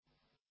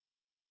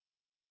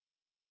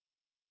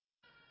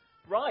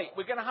Right,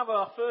 we're going to have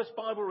our first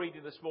Bible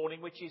reading this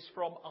morning, which is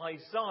from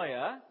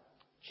Isaiah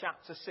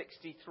chapter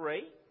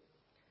 63,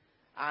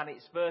 and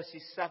it's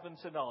verses 7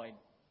 to 9.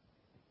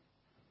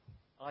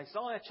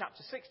 Isaiah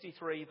chapter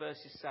 63,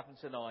 verses 7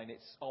 to 9.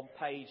 It's on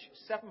page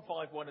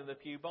 751 in the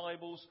Pew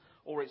Bibles,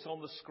 or it's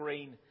on the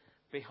screen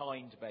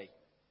behind me.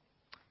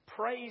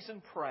 Praise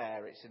and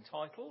Prayer, it's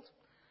entitled.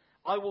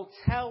 I will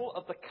tell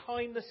of the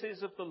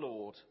kindnesses of the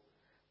Lord,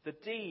 the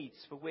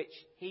deeds for which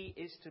he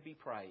is to be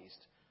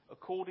praised,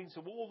 according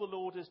to all the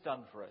Lord has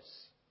done for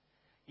us.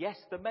 Yes,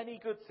 the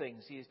many good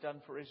things he has done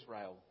for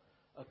Israel,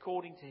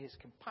 according to his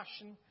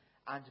compassion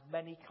and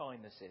many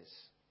kindnesses.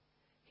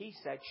 He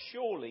said,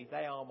 surely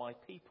they are my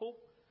people,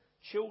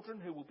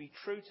 children who will be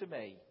true to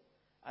me.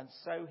 And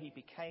so he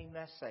became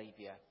their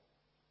saviour.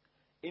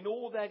 In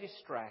all their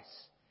distress,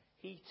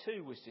 he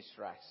too was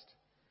distressed,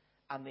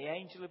 and the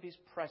angel of his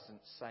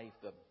presence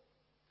saved them.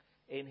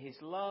 In his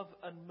love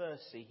and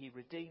mercy he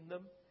redeemed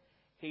them.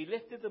 He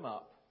lifted them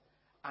up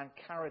and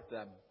carried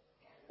them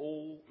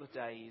all the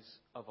days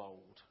of old.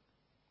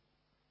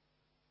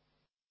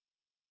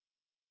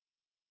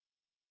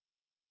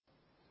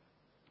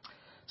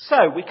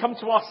 So, we come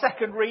to our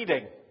second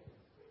reading.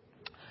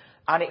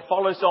 And it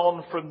follows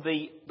on from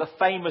the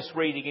famous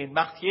reading in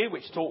Matthew,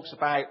 which talks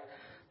about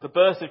the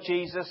birth of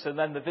Jesus and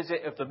then the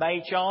visit of the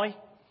Magi.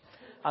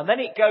 And then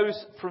it goes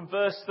from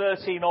verse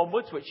 13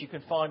 onwards, which you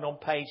can find on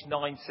page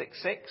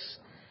 966.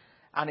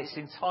 And it's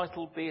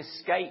entitled The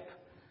Escape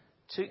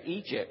to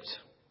Egypt.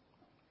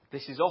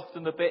 This is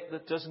often the bit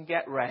that doesn't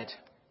get read.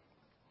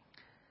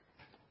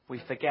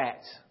 We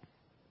forget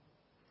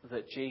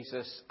that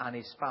Jesus and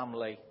his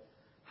family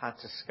had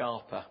to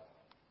scarper.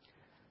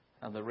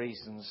 And the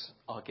reasons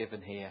are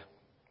given here.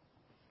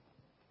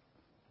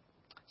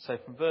 So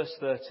from verse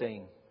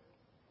 13.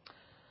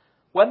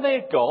 When they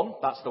had gone,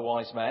 that's the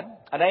wise men,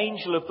 an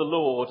angel of the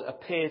Lord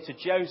appeared to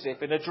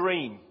Joseph in a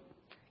dream.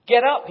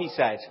 Get up, he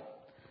said.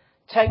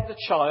 Take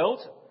the child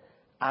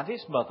and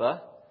his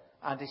mother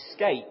and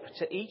escape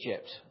to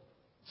Egypt.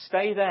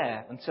 Stay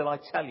there until I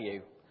tell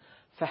you.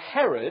 For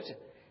Herod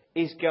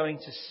is going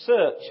to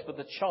search for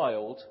the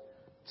child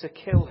to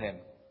kill him.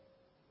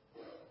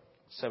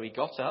 So he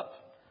got up,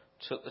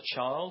 took the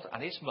child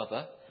and his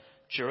mother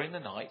during the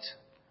night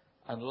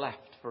and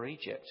left for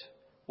Egypt,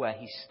 where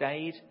he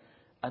stayed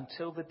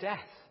until the death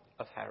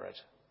of Herod.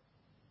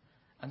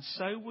 And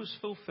so was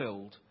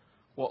fulfilled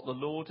what the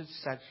Lord had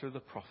said through the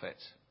prophet.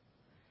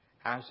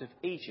 Out of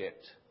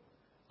Egypt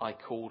I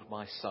called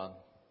my son.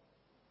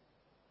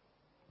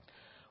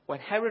 When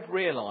Herod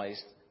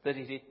realized that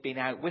he had been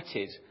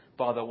outwitted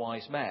by the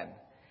wise men,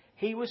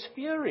 he was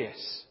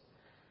furious,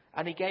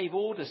 and he gave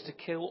orders to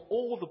kill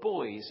all the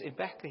boys in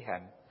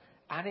Bethlehem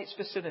and its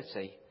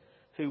vicinity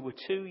who were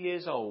 2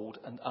 years old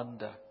and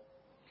under,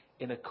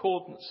 in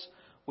accordance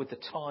with the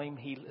time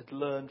he had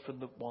learned from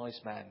the wise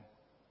men.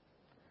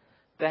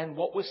 Then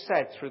what was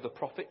said through the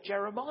prophet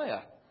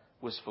Jeremiah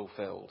was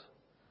fulfilled.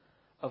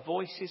 A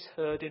voice is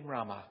heard in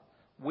Ramah,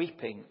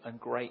 weeping and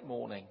great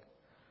mourning,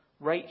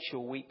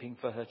 Rachel weeping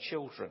for her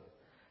children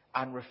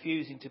and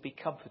refusing to be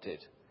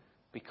comforted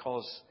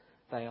because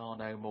they are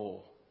no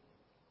more.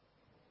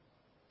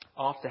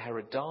 After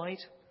Herod died,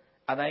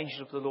 an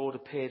angel of the Lord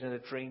appeared in a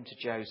dream to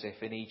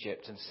Joseph in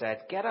Egypt and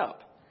said, Get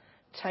up,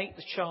 take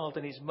the child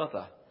and his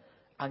mother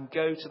and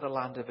go to the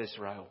land of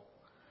Israel.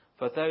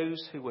 For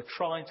those who were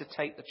trying to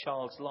take the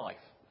child's life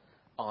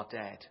are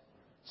dead.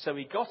 So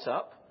he got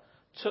up,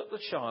 took the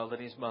child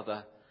and his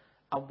mother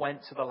and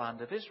went to the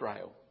land of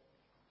Israel.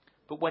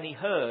 But when he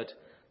heard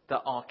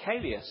that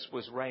Archelaus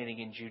was reigning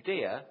in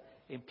Judea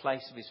in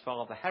place of his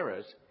father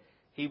Herod,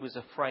 he was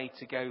afraid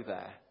to go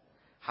there.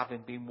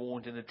 Having been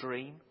warned in a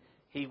dream,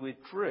 he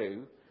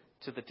withdrew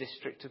to the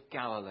district of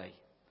Galilee,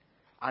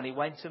 and he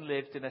went and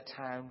lived in a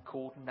town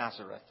called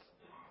Nazareth.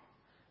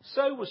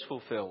 So was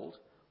fulfilled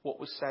what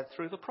was said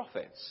through the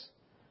prophets,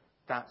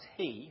 that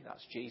he,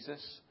 that's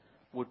Jesus,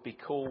 would be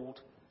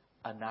called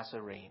a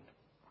Nazarene.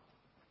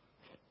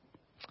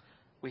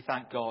 We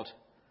thank God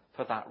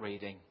for that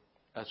reading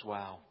as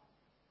well.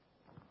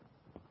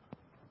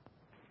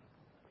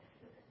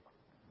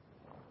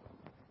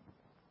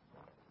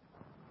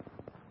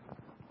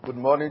 Good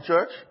morning,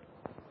 church.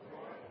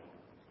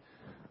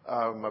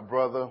 My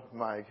brother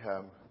Mike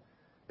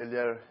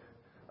earlier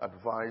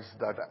advised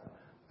that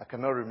I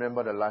cannot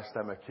remember the last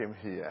time I came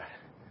here.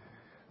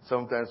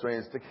 Sometimes when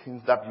it's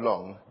taking that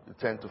long, you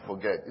tend to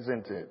forget,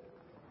 isn't it?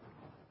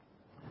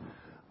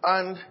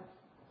 And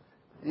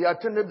he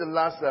attended the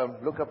last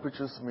local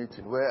preachers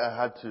meeting where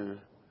I had to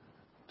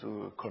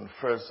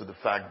confess to the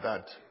fact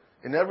that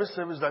in every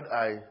service that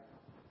I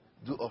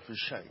do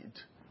officiate,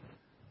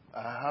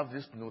 I have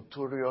this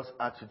notorious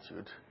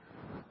attitude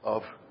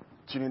of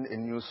tuning a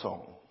new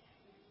song.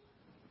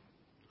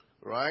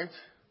 Right?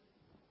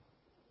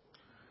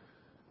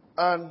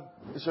 And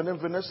it's your name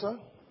Vanessa,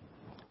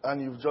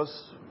 and you've just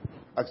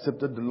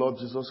accepted the Lord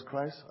Jesus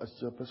Christ as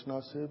your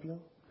personal Savior.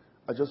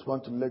 I just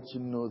want to let you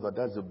know that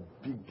that's the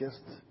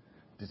biggest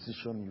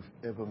decision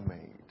you've ever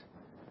made.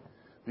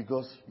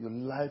 Because your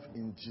life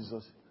in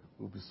Jesus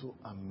will be so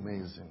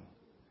amazing.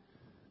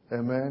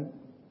 Amen.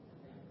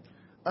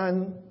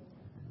 And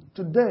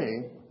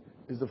today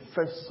is the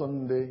first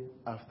Sunday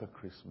after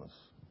Christmas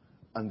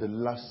and the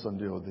last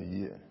Sunday of the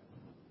year.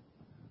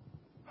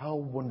 How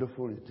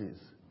wonderful it is.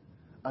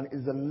 And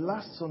it's the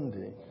last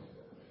Sunday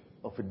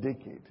of a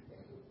decade.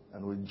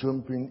 And we're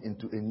jumping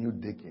into a new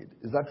decade.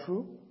 Is that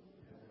true?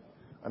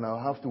 And I'll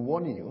have to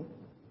warn you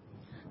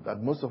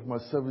that most of my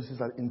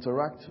services are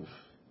interactive.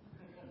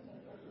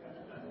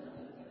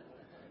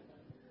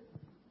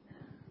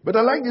 But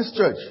I like this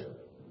church.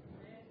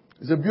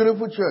 It's a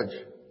beautiful church.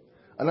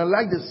 And I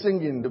like the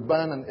singing, the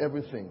band and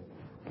everything.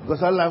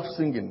 Because I love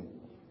singing.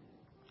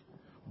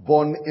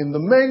 Born in the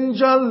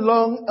manger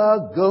long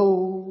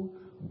ago,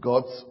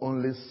 God's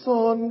only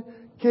Son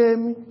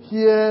came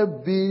here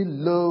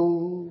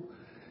below.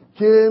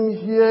 Came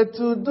here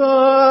to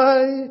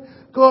die,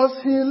 'cause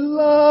He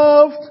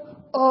loved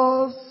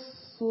us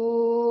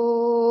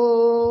so.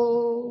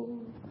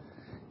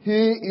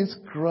 He is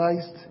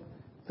Christ,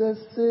 the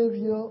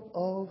Savior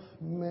of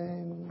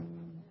men.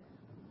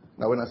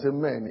 Now when I say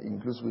men, it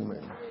includes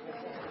women.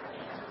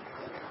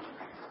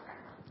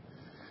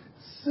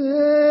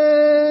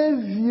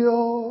 Savior,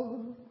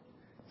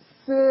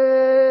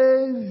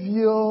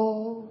 Savior,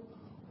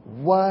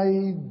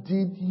 why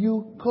did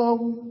you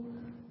come?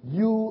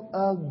 You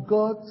are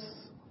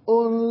God's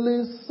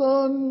only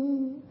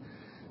Son.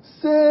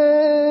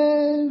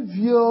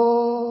 Savior,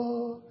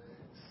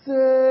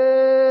 Savior,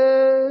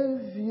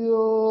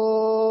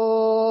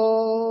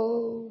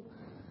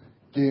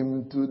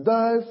 came to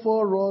die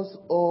for us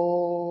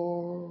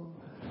all.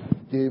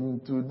 Came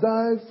to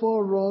die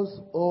for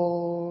us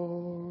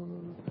all.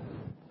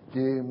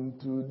 Came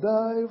to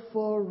die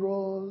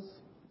for us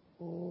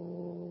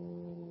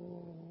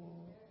all.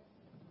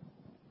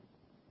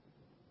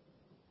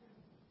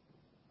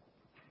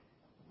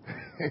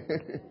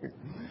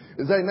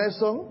 Is that a nice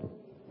song?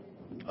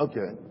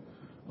 Okay.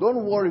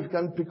 Don't worry if you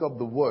can't pick up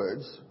the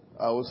words.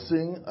 I will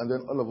sing and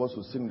then all of us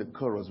will sing the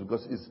chorus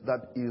because it's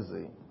that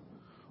easy.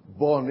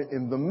 Born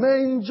in the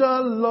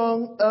manger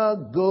long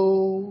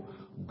ago,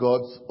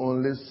 God's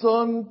only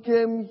Son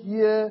came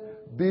here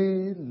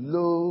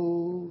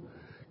below.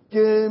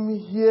 Came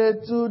here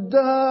to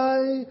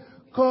die,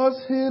 'cause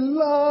He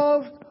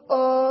loved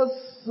us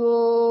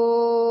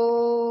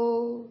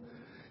so.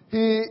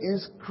 He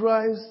is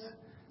Christ,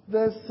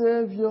 the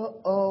Savior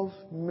of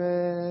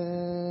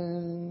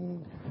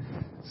men.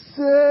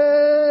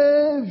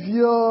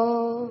 Savior,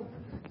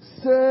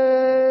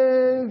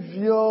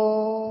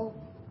 Savior,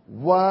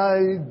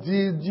 why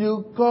did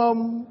you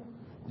come?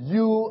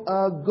 You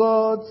are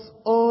God's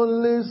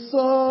only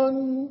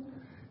Son.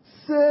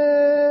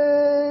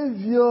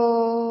 Savior,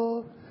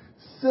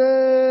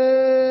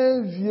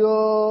 Savior,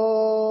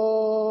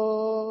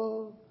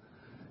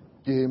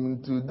 came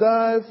to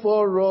die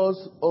for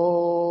us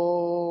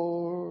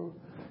all.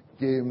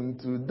 Came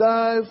to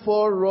die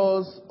for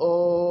us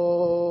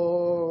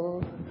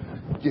all.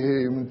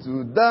 Came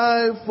to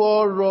die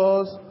for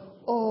us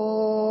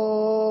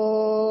all.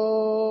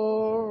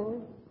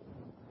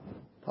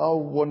 How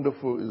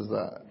wonderful is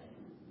that?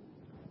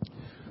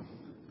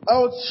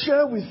 I'll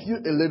share with you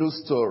a little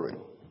story.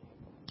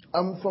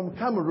 I'm from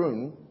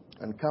Cameroon,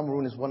 and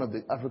Cameroon is one of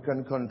the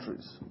African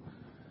countries.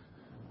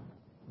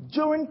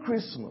 During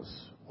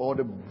Christmas, or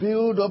the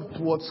build-up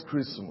towards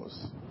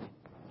Christmas,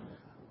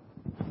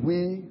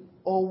 we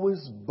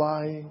always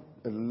buy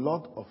a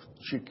lot of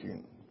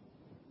chicken.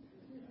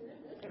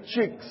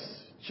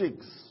 Chicks,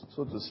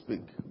 so to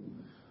speak.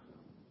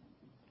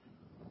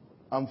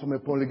 I'm from a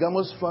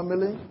polygamous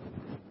family,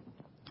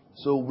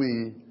 so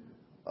we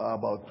are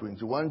about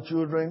 21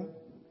 children,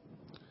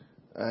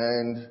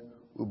 and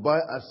we buy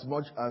as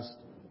much as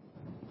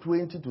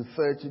 20 to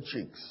 30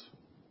 chicks.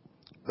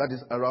 That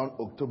is around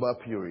October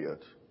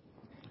period.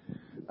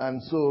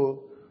 And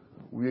so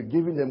we are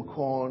giving them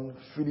corn,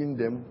 feeding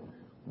them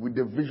with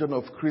the vision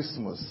of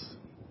Christmas.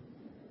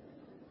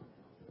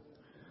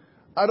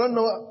 I don't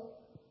know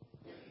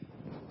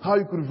how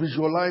you could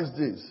visualize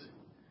this.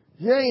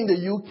 Here in the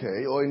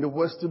UK or in the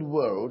Western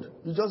world,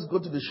 you just go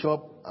to the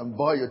shop and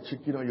buy your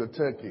chicken or your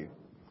turkey.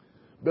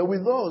 But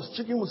with us,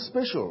 chicken was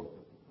special.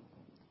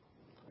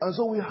 And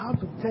so we have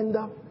to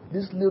tender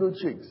these little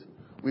chicks.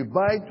 We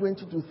buy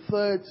 20 to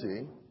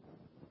 30,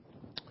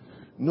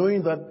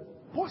 knowing that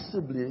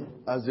possibly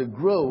as they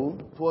grow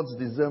towards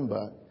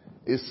December,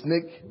 a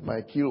snake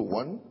might kill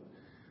one,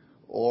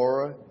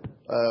 or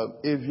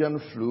avian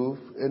flu,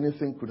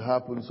 anything could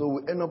happen. So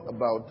we end up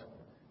about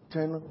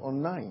 10 or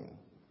 9.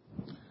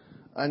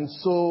 And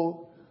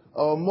so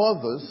our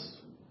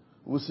mothers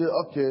will say,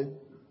 okay,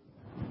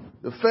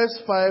 the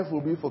first 5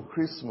 will be for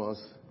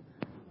Christmas,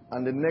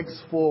 and the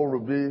next 4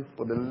 will be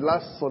for the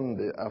last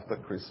Sunday after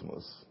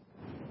Christmas.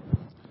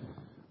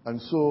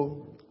 And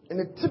so, in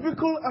a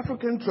typical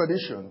African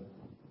tradition,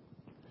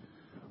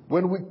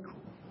 when we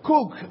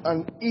cook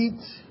and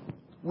eat,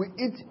 we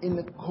eat in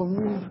a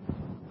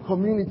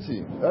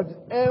community. That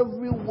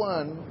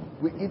everyone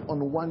will eat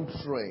on one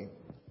tray.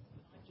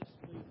 I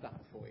just move that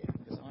for you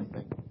because I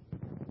think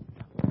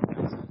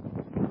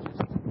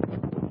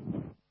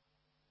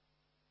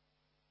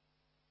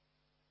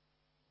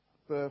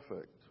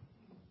Perfect.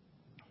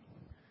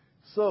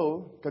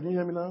 So, can you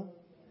hear me now?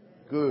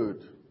 Good.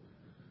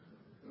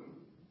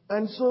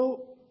 And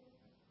so,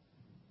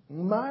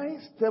 my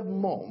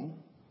stepmom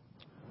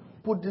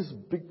put this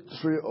big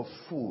tray of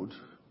food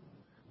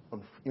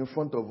in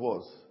front of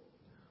us.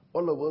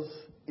 All of us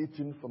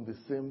eating from the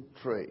same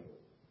tray.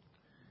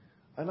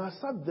 And I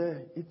sat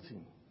there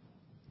eating.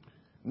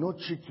 No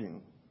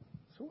chicken.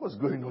 So what's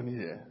going on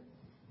here?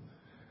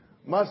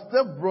 My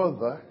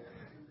stepbrother,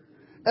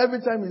 every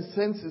time he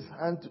sends his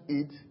hand to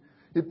eat,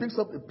 he picks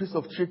up a piece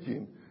of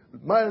chicken.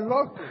 My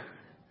luck.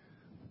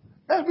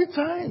 Every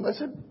time. I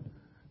said,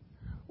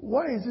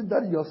 why is it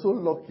that you're so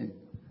lucky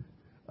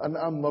and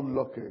I'm not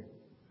lucky?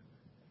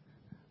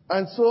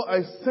 And so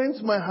I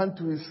sent my hand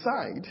to his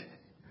side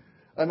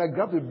and I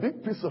grabbed a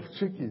big piece of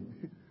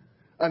chicken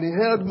and he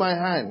held my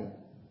hand.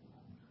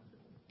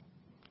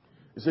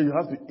 He said, you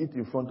have to eat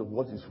in front of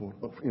what is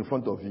in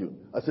front of you.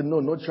 I said,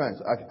 no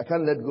chance. I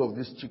can't let go of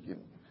this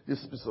chicken,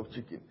 this piece of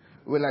chicken.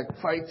 We're like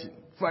fighting.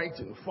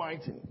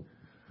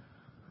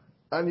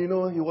 And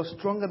he was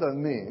stronger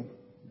than me,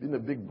 being a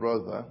big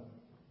brother.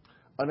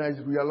 And I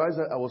realized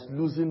that I was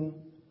losing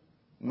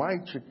my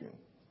chicken.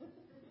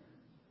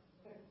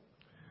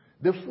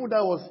 The food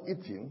I was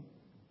eating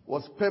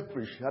was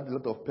pepperish. It had a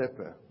lot of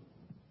pepper.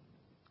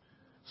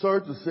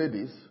 Sorry to say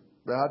this,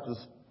 but I had to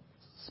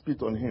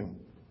spit on him,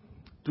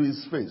 to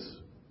his face.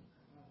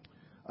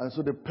 And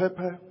so the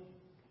pepper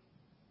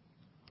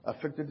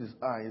affected his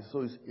eyes,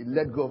 so he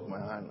let go of my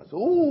hand. I said,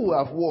 oh,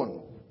 I've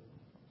won.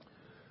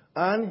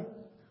 And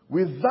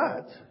with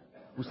that,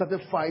 we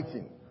started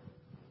fighting.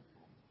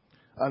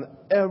 And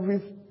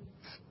every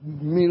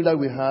meal that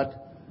we had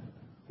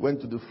went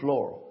to the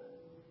floor.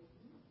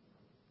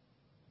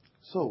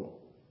 So,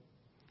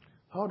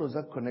 how does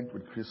that connect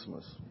with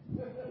Christmas?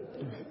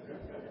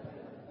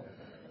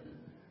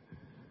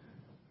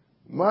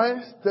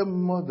 My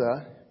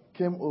stepmother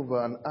came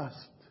over and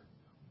asked,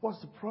 what's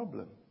the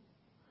problem?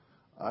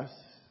 I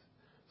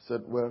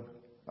said, well,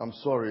 I'm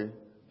sorry.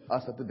 I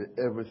started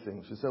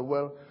everything. She said,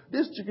 well,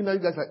 this chicken that you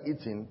guys are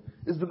eating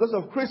is because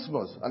of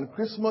Christmas. And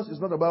Christmas is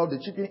not about the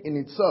chicken in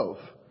itself.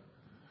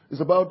 It's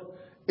about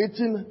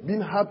eating,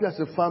 being happy as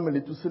a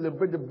family to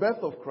celebrate the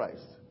birth of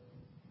Christ.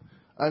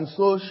 And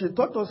so she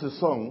taught us a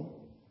song.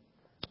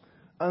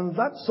 And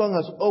that song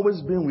has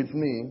always been with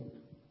me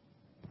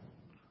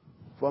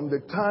from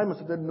the time I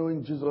started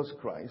knowing Jesus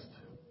Christ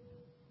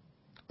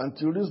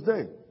until this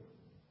day.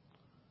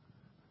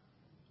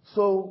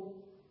 So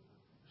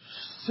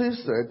she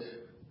said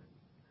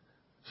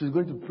she's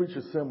going to preach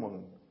a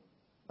sermon,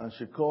 and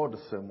she called the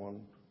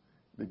sermon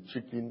The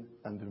Chicken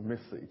and the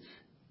Message.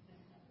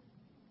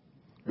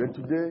 But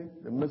today,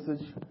 the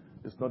message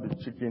is not the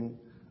chicken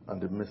and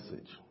the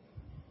message.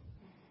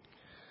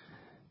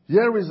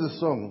 Here is the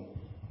song.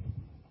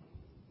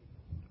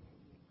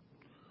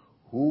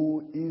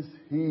 Who is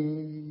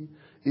he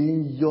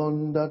in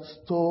yonder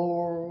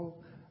store?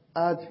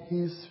 At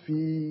his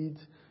feet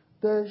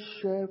the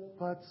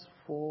shepherds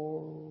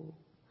fall.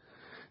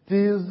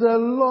 'Tis the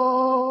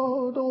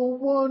Lord, a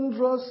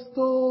wondrous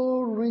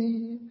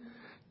story.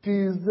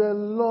 'Tis the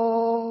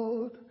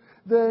Lord,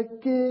 the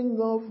King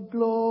of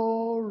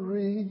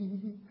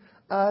glory.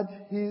 At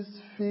his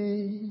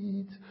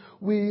feet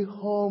we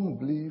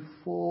humbly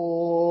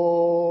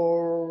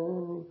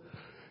fall.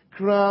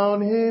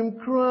 Crown him,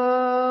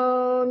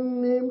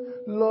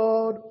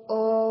 Lord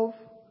of.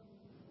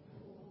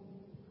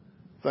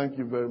 Thank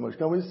you very much.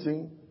 Can we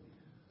sing?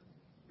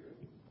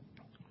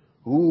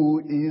 Who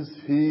is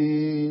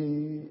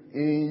he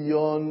in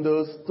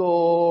yonder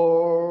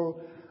store?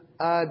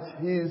 At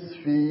his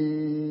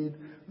feet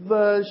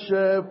the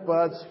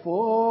shepherds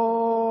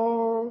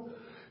fall.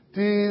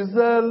 'Tis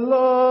the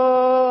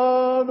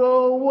Lord,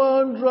 a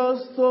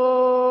wondrous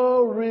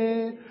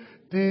story.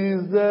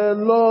 'Tis the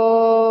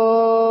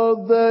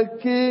Lord, the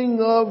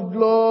King of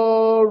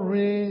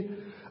glory.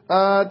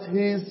 At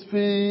his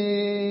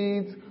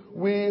feet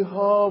we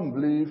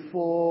humbly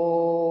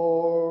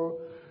fall.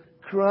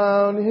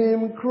 Crown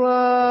him,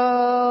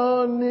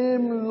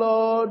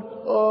 Lord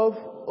of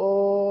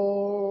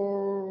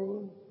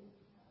all.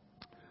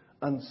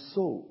 And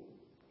so,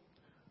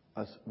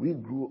 as we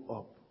grew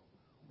up,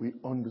 we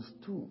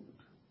understood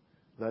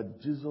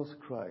that Jesus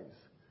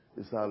Christ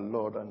is our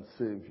Lord and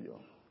Savior.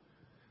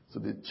 So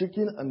the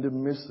chicken and the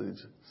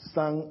message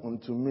sang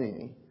unto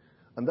me,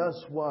 and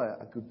that's why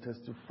I could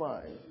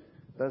testify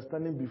that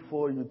standing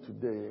before you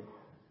today,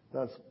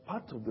 that's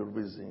part of the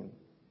reason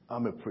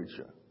I'm a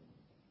preacher.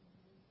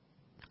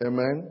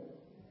 Amen?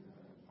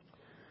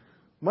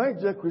 My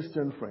dear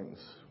Christian friends,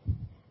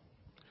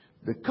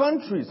 the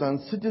countries and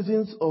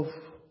citizens of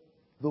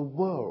the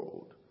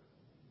world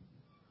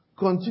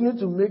continue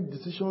to make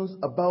decisions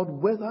about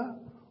whether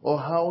or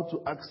how to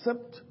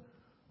accept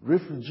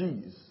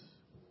refugees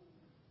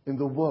in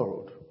the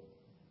world.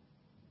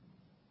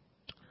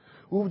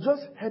 We've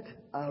just had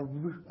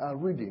our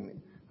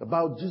reading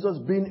about Jesus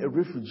being a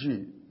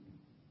refugee.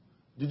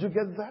 Did you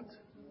get that?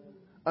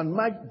 And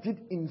Mike did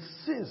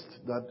insist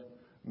that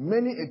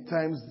many a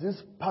times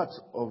this part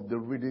of the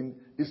reading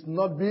is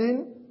not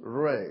being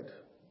red.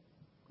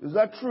 Is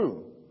that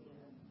true?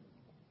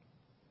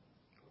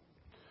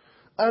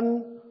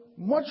 And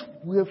much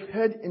we have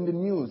heard in the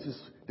news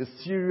is the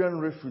Syrian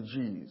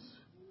refugees.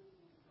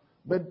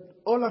 But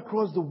all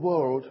across the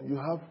world, you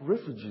have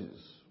refugees.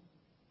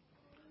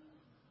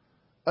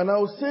 And I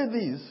will say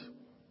this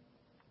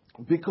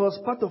because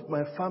part of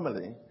my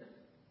family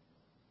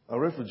are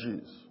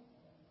refugees.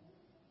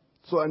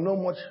 So I know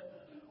much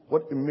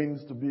what it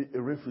means to be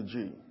a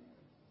refugee.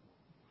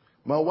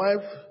 My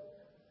wife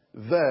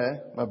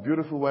there, my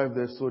beautiful wife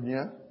there,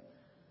 Sonia,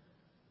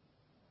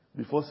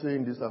 before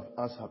saying this, I've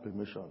asked her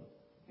permission.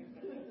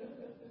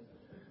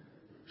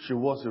 She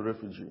was a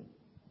refugee.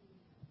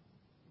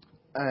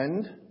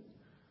 And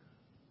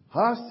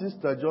her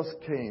sister just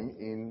came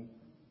in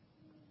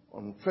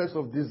on 1st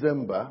of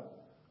December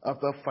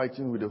after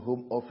fighting with the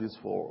Home Office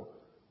for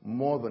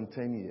more than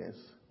 10 years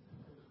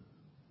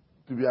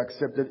to be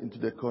accepted into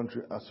the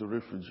country as a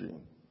refugee.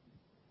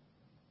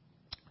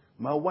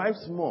 My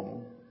wife's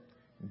mom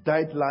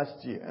died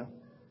last year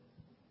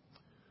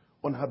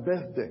on her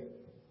birthday.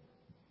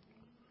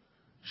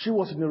 She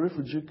was in a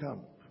refugee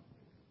camp.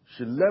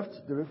 She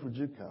left the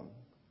refugee camp,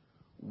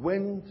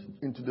 went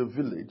into the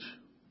village.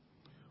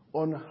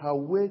 On her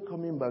way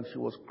coming back, she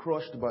was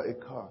crushed by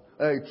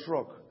a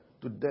truck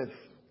to death.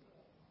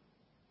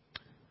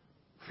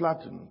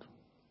 Flattened.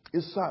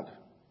 It's sad.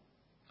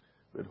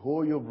 But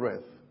hold your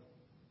breath.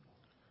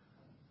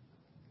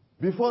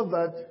 Before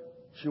that,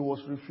 she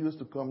was refused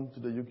to come to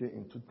the UK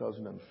in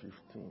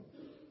 2015.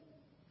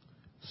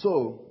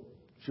 So,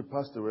 she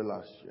passed away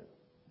last year.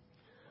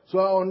 So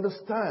I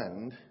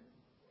understand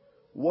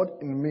what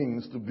it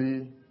means to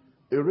be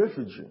a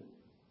refugee.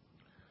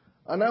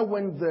 And I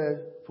went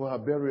there for her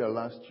burial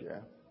last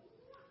year,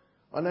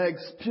 and I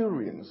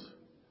experienced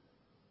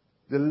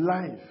the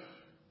life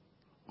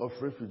of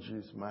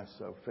refugees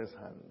myself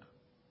firsthand.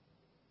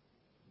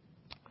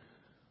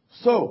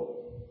 So,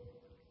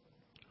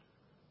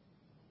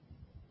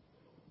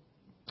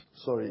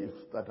 sorry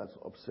if that has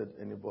upset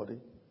anybody,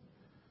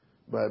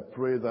 but I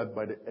pray that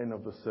by the end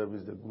of the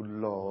service, the good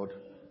Lord,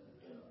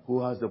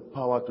 who has the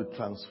power to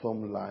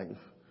transform life,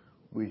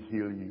 will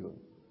heal you.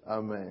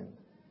 Amen.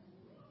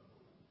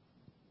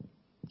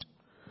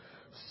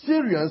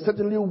 Syrians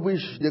certainly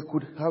wish they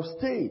could have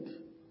stayed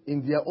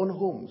in their own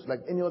homes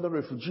like any other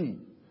refugee,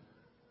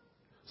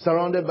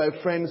 surrounded by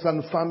friends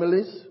and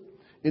families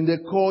in the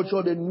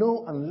culture they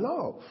know and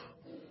love.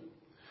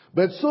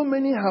 But so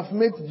many have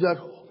made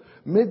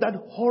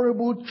that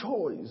horrible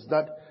choice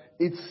that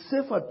it's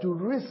safer to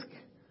risk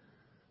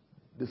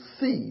the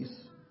seas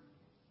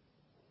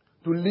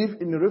to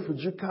live in a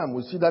refugee camp.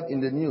 We see that in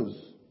the news.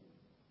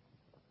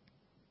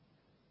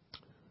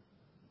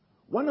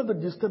 One of the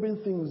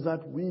disturbing things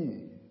that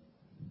we,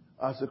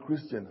 as a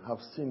Christian, have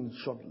seen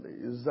shortly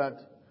is that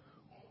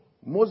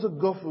most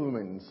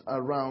governments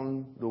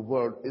around the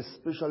world,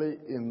 especially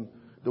in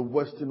the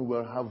Western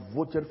world, have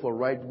voted for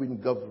right-wing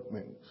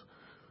governments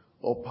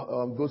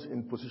or those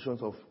in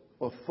positions of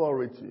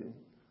authority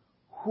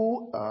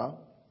who are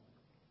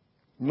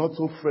not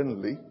so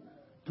friendly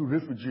to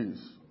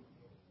refugees.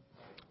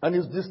 And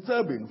it's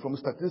disturbing from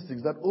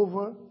statistics that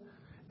over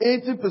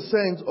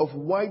 80% of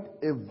white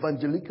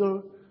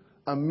evangelical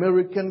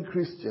American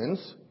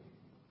Christians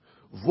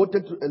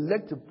voted to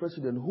elect a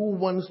president who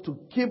wants to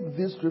keep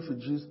these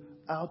refugees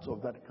out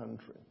of that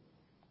country,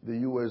 the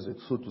USA,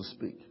 so to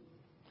speak.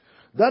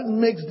 That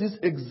makes this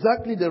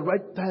exactly the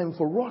right time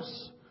for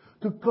us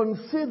to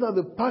consider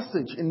the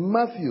passage in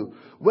Matthew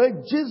where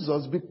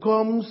Jesus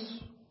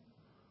becomes,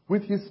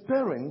 with his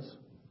parents,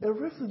 a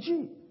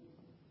refugee.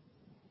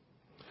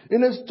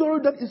 In a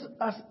story that is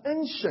as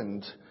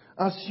ancient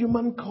as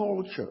human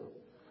culture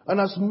and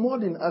as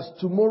modern as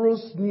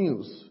tomorrow's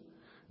news,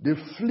 they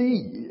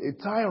flee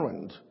a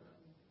tyrant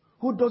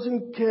who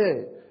doesn't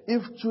care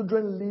if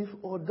children live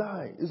or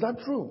die. Is that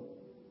true?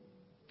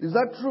 Is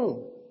that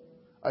true?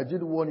 I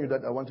did warn you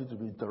that I wanted to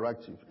be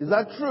interactive. Is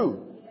that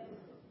true?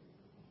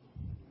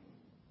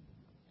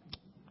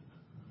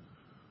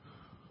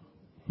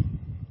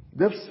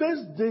 The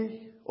first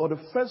day or the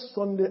first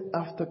Sunday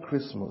after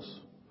Christmas,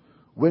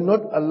 we're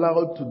not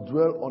allowed to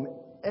dwell on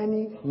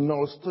any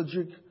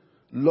nostalgic,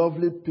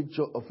 lovely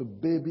picture of a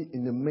baby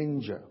in a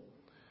manger.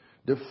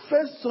 The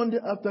first Sunday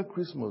after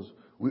Christmas,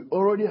 we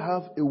already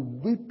have a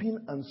weeping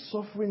and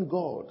suffering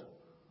God.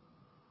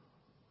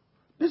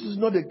 This is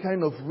not the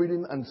kind of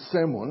reading and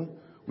sermon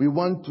we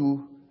want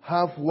to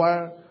have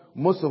while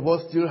most of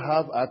us still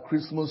have our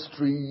Christmas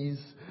trees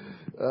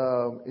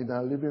in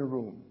our living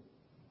room.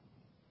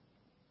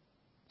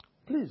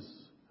 Please,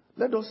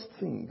 let us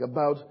think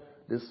about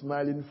the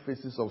smiling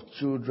faces of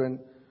children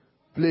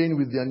playing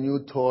with their new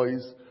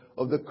toys,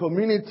 of the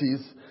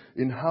communities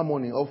in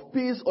harmony, of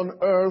peace on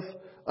earth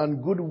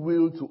and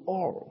goodwill to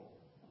all.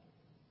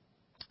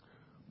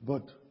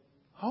 But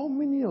how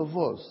many of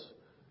us,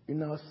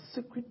 in our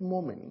secret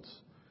moments,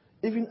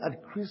 even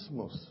at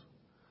Christmas,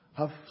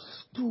 have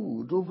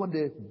stood over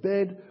the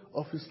bed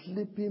of a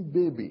sleeping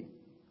baby,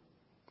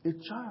 a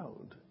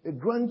child, a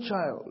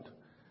grandchild,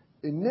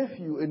 a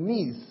nephew, a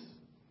niece,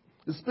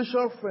 a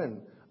special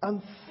friend,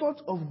 and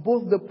thought of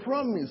both the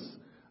promise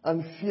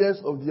and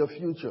fears of their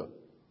future.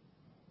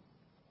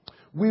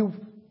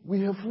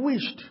 We have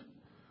wished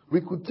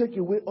we could take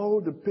away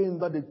all the pain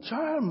that the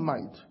child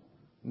might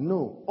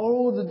know,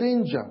 all the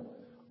danger,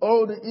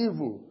 all the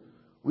evil.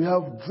 We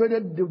have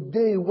dreaded the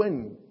day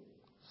when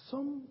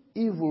some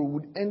evil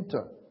would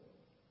enter.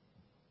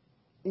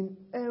 In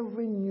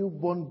every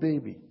newborn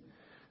baby,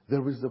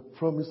 there is the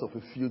promise of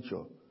a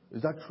future.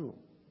 Is that true?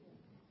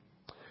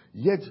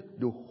 Yet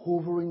the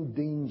hovering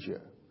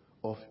danger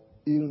of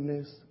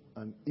illness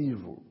and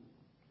evil.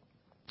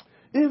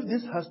 If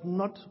this has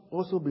not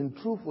also been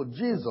true for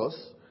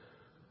Jesus,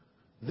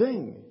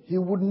 then he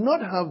would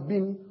not have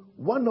been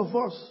one of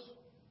us.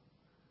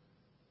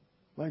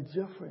 My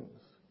dear friends,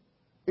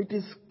 it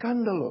is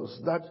scandalous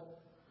that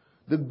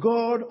the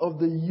God of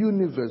the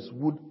universe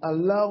would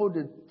allow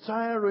the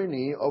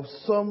tyranny of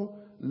some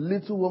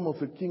little worm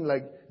of a king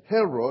like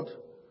Herod,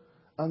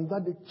 and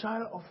that the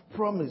child of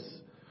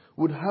promise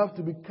would have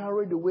to be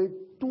carried away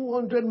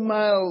 200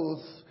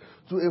 miles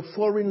to a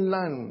foreign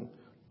land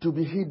to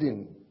be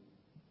hidden.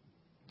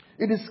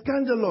 It is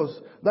scandalous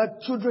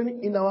that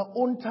children in our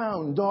own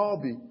town,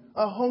 Derby,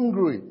 are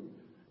hungry,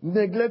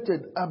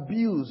 neglected,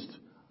 abused,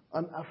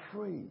 and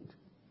afraid.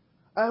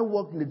 I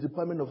work in the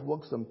Department of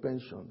Works and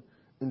Pension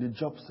in the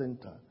job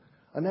center,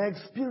 and I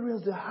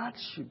experience the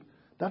hardship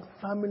that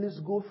families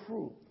go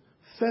through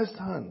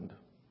firsthand.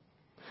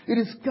 It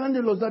is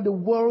scandalous that the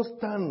world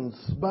stands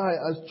by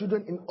as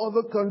children in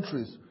other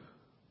countries,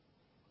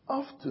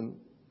 often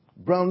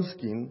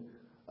brown-skinned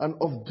and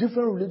of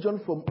different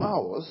religion from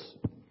ours,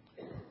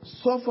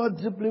 suffer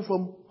deeply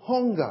from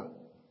hunger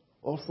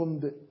or from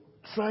the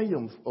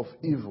triumph of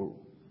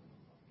evil.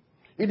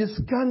 It is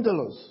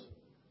scandalous,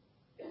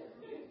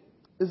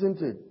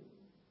 isn't it?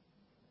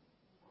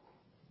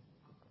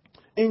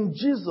 In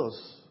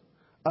Jesus,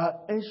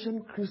 our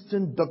ancient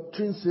Christian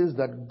doctrine says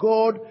that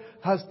God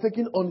has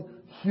taken on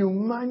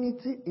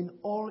humanity in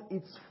all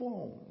its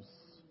forms.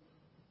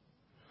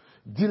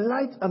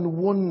 Delight and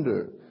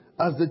wonder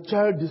as the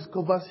child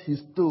discovers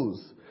his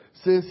toes,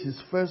 says his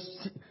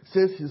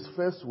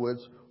first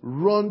words,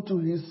 run to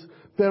his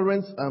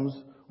parents' arms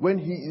when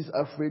he is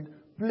afraid,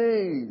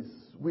 plays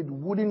with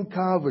wooden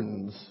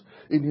carvings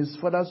in his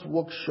father's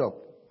workshop.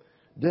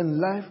 Then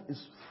life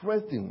is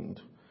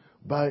threatened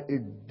by a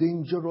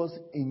dangerous,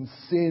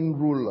 insane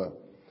ruler,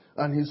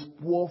 and his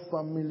poor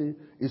family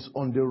is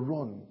on the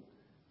run,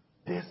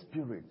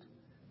 desperate,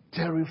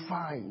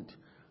 terrified,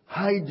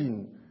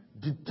 hiding,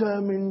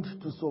 determined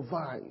to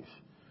survive.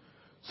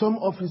 Some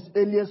of his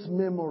earliest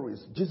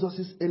memories,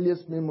 Jesus'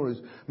 earliest memories,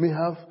 may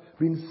have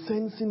been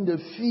sensing the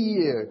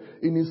fear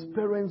in his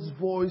parents'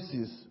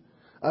 voices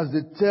as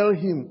they tell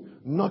him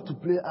not to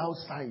play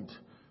outside,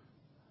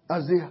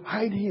 as they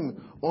hide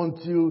him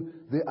until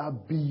they are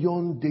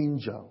beyond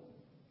danger.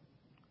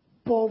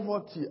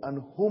 Poverty and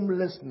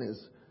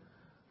homelessness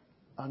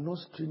are no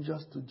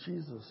strangers to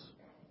Jesus.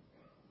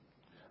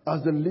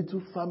 As the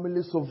little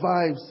family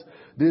survives,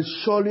 they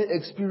surely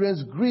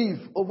experience grief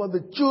over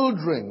the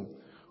children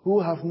who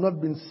have not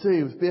been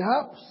saved.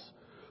 Perhaps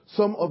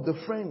some of the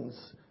friends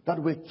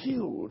that were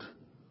killed.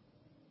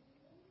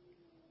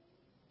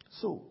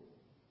 So,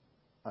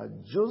 are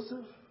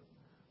Joseph,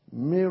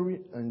 Mary,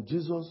 and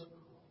Jesus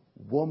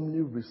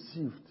warmly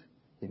received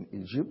in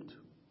Egypt?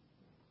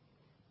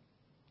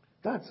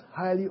 That's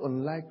highly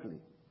unlikely.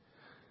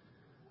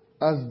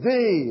 As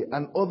they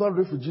and other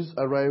refugees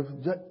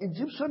arrived, the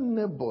Egyptian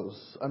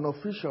neighbors and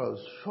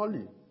officials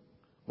surely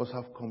must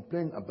have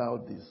complained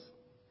about this,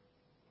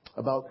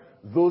 about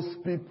those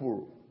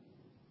people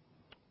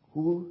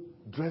who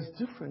dress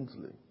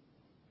differently,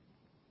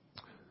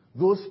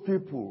 those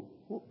people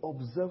who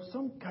observe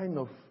some kind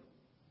of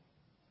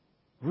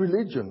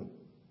religion,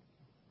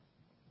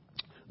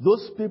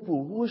 those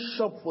people who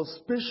shop for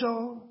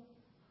special,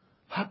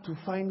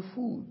 hard-to-find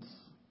foods,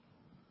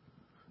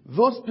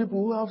 those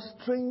people who have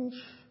strange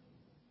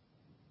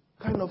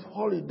kind of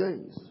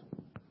holidays.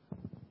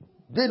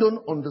 They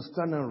don't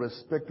understand and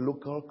respect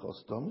local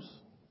customs.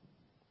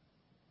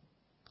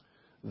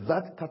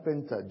 That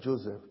carpenter,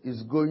 Joseph,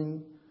 is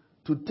going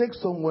to take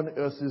someone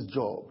else's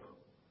job.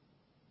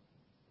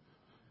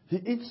 He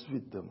eats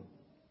with them.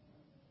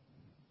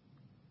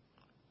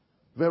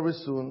 Very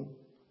soon,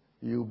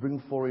 he will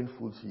bring foreign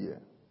foods here.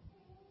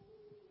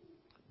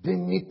 They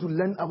need to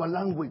learn our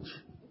language.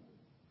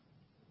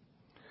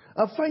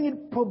 I find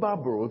it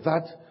probable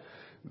that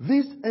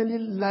these early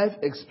life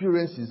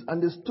experiences and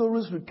the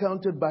stories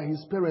recounted by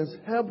his parents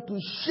helped to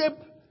shape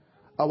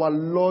our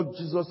Lord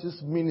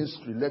Jesus'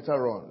 ministry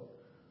later on.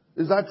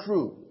 Is that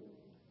true?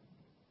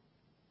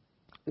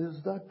 Is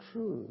that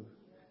true?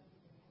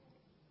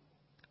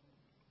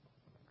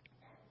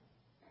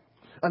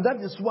 And that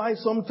is why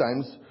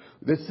sometimes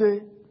they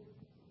say,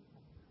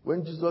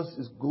 when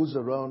Jesus goes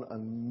around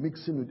and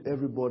mixing with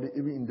everybody,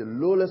 even in the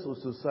lowest of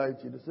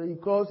society, they say he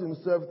calls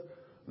himself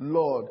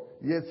Lord,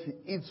 yet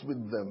he eats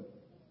with them.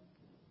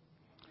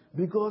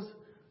 Because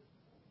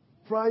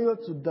prior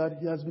to that,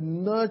 he has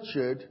been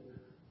nurtured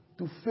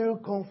to feel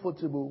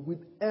comfortable with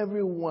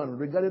everyone,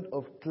 regardless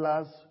of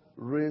class,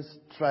 race,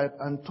 tribe,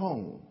 and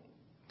tongue.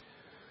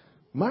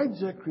 My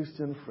dear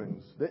Christian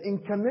friends, the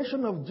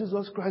incarnation of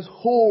Jesus Christ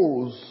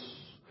holds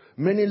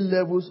many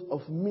levels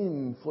of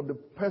meaning for the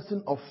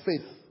person of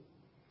faith.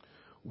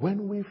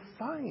 When we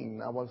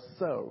find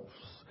ourselves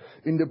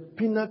in the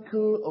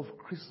pinnacle of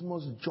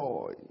Christmas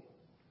joy,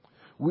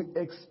 we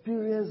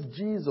experience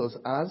Jesus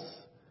as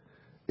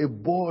a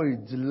boy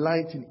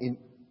delighting in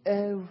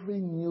every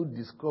new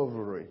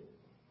discovery.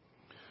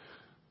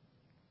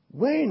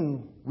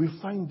 When we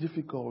find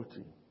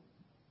difficulty,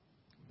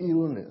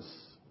 illness,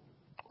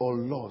 or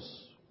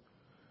loss,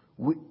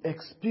 we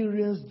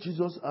experience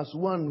Jesus as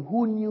one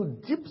who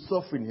knew deep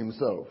suffering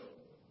himself.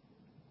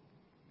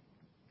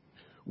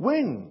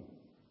 When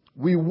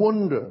we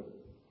wonder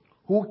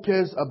who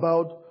cares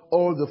about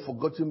all the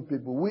forgotten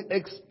people, we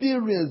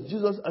experience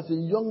Jesus as a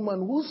young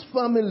man whose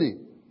family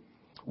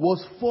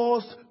was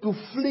forced to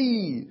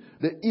flee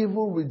the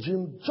evil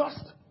regime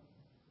just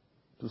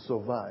to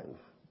survive.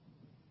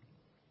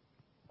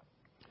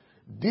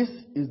 This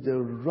is the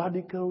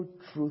radical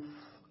truth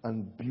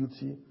and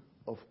beauty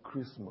of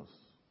Christmas.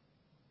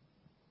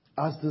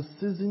 As the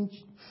season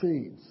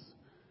fades,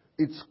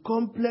 its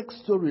complex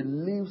story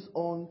lives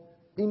on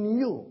in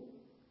you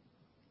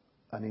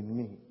and in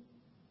me.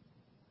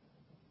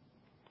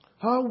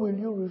 How will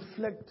you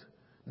reflect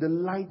the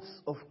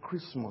lights of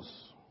Christmas?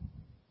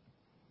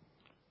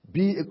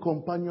 Be a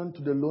companion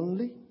to the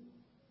lonely,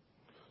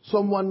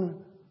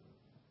 someone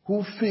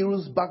who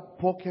fills back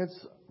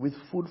pockets with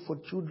food for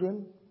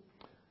children,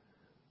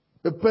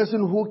 a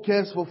person who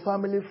cares for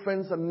family,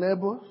 friends, and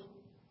neighbors,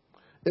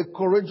 a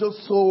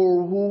courageous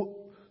soul who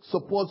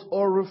supports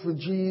all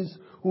refugees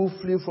who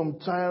flee from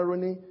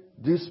tyranny,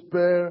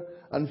 despair,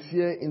 and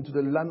fear into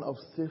the land of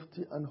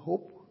safety and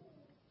hope.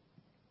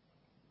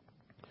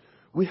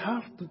 We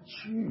have to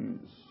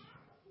choose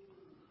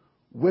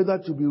whether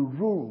to be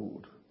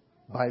ruled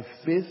by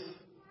faith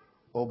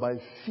or by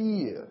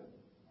fear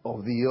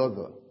of the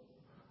other.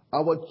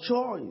 Our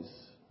choice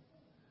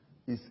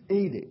is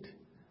aided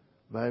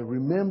by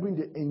remembering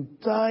the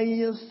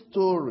entire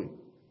story.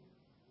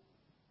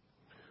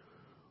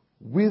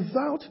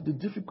 Without the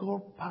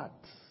difficult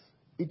parts,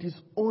 it is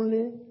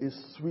only a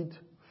sweet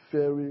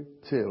fairy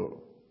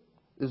tale.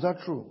 Is that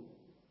true?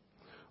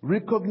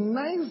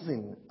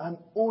 Recognizing and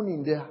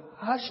owning the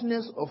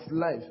harshness of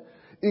life,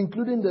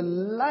 including the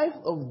life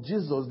of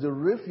Jesus, the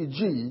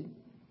refugee,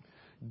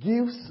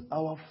 gives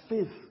our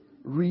faith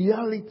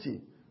reality,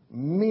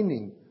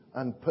 meaning,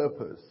 and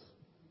purpose.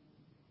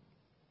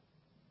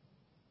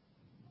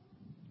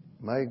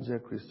 My dear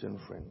Christian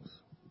friends,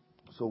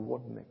 so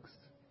what next?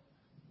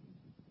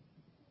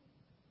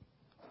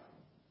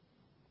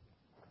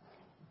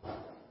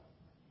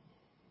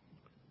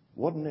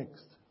 What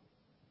next?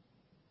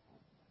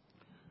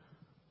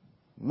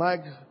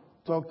 Mike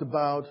talked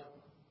about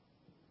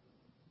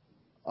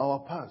our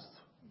past,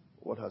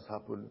 what has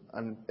happened,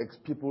 and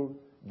people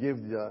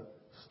gave their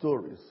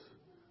stories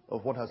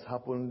of what has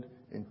happened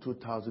in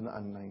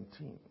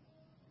 2019.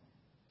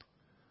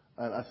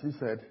 And as he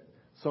said,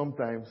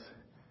 sometimes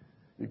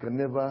you can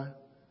never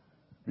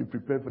be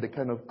prepared for the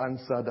kind of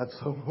answer that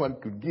someone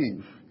could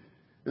give.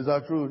 Is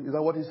that true? Is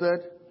that what he said?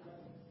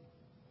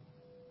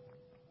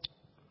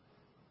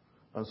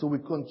 And so we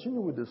continue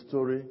with the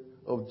story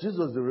of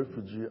Jesus the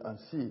refugee and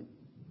see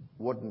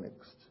what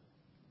next.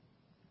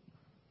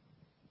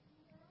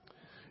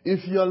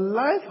 If your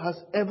life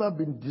has ever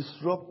been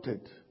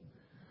disrupted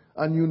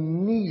and you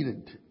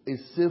needed a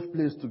safe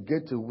place to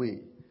get away,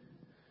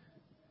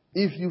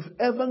 if you've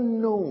ever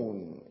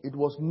known it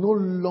was no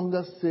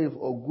longer safe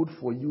or good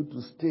for you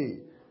to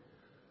stay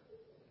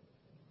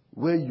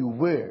where you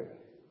were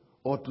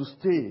or to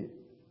stay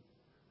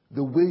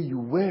the way you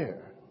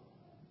were,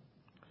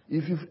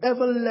 if you've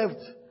ever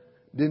left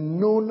the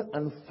known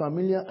and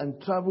familiar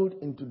and traveled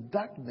into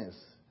darkness,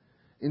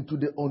 into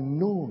the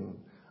unknown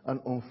and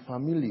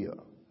unfamiliar,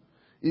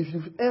 if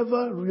you've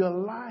ever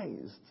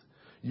realized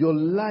your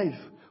life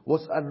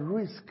was at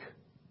risk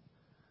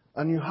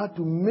and you had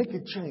to make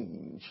a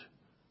change,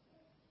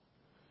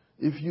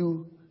 if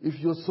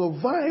your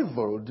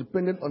survival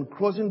depended on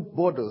crossing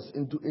borders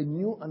into a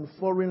new and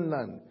foreign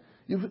land,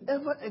 if you've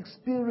ever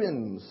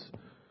experienced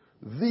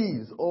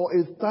these or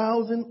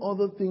 1,000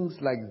 other things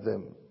like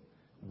them,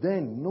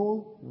 then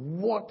know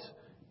what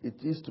it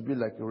is to be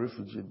like a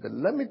refugee. But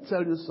let me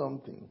tell you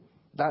something.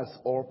 That's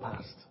all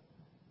past.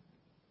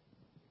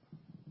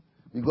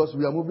 Because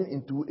we are moving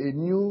into a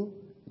new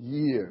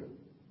year.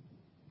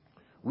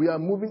 We are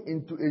moving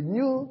into a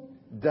new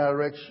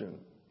direction.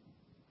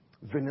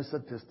 Vanessa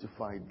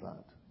testified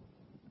that.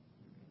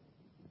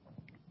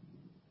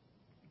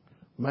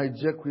 My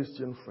dear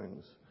Christian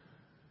friends,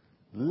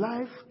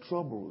 life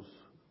troubles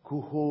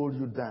could hold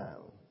you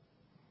down.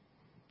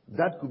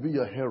 That could be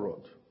your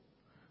Herod.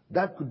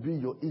 That could be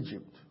your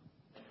Egypt.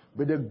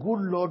 But the good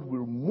Lord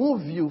will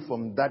move you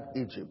from that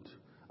Egypt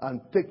and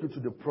take you to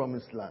the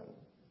promised land.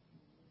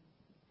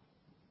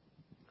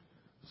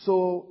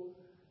 So,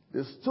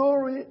 the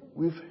story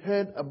we've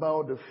heard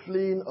about the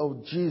fleeing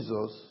of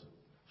Jesus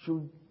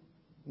should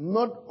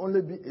not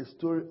only be a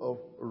story of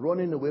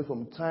running away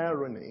from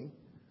tyranny,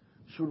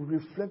 should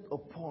reflect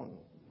upon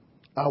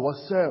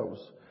ourselves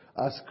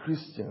as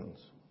Christians.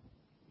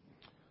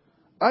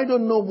 I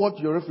don't know what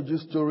your refugee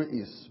story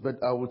is, but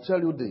I will tell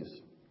you this.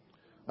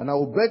 And I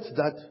will bet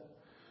that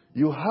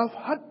you have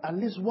had at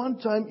least one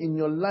time in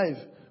your life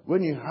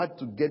when you had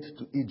to get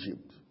to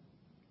Egypt.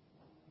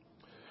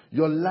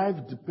 Your life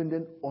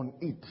depended on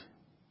it.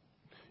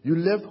 You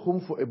left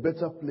home for a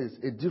better place,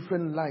 a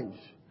different life,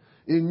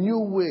 a new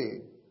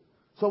way.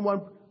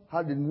 Someone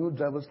had a new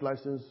driver's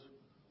license.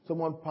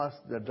 Someone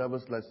passed their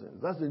driver's license.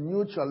 That's a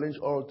new challenge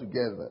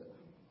altogether.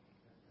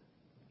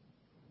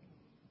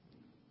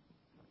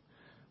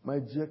 My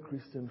dear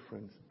Christian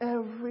friends,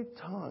 every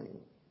time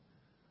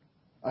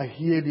I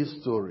hear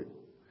this story,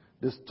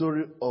 the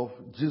story of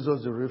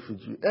Jesus the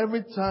refugee,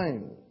 every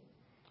time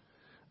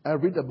I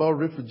read about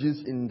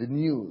refugees in the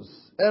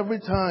news, every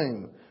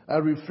time I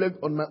reflect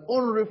on my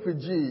own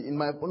refugee in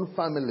my own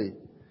family,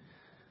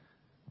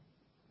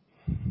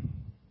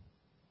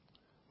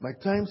 my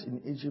times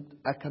in Egypt,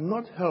 I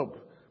cannot help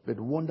but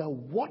wonder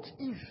what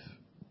if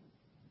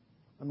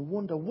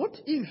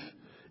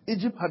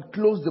Egypt had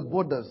closed the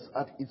borders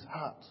at its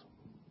heart?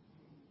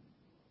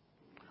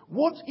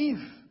 What if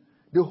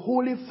the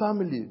Holy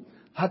Family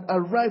had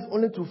arrived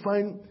only to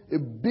find a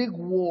big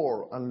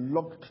war and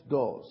locked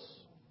doors?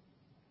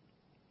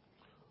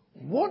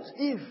 What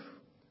if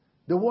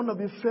the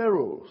wannabe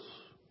pharaohs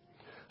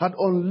had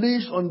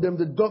unleashed on them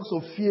the dogs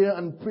of fear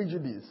and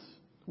prejudice?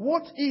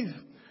 What if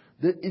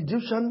the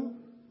Egyptian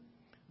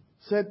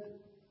said,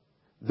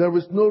 "There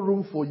is no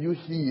room for you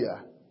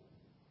here"?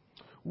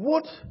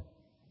 What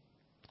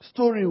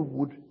story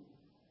would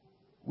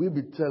we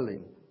be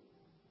telling?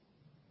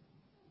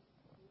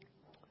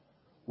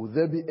 Would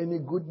there be any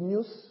good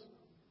news?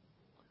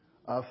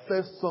 Our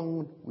first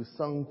song we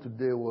sang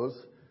today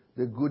was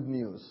the good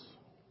news.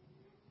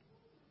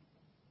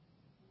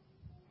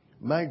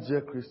 My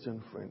dear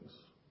Christian friends,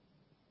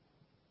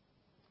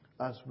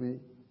 as we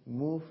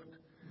moved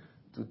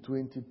to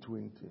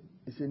 2020,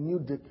 it's a new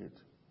decade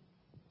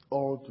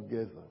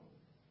altogether.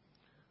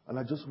 And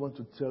I just want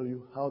to tell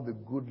you how the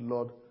good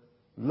Lord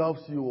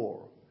loves you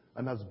all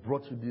and has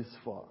brought you this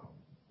far.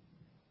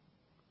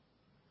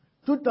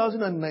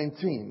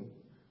 2019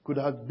 could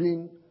have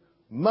been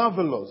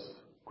marvelous,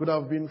 could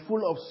have been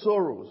full of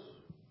sorrows.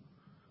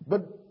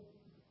 But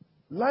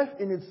life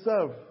in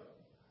itself,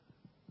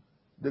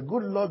 the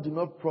good Lord did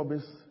not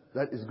promise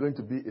that it's going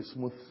to be a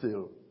smooth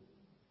sail.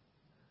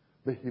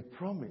 But He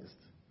promised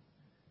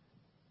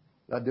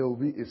that there will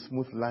be a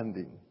smooth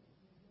landing.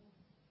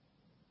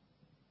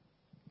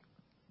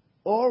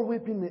 All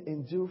weeping may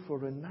endure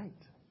for a night,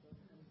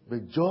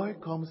 but joy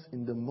comes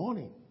in the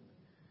morning.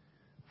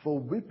 For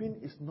weeping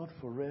is not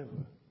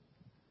forever,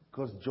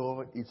 because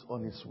joy is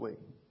on its way.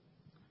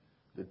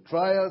 The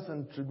trials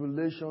and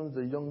tribulations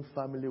the young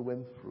family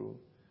went through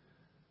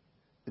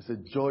is a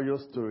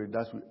joyous story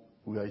that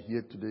we are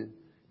here today,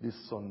 this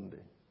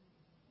Sunday.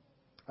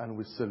 And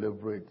we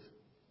celebrate.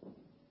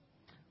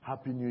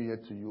 Happy New Year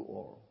to you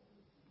all.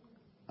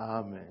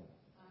 Amen.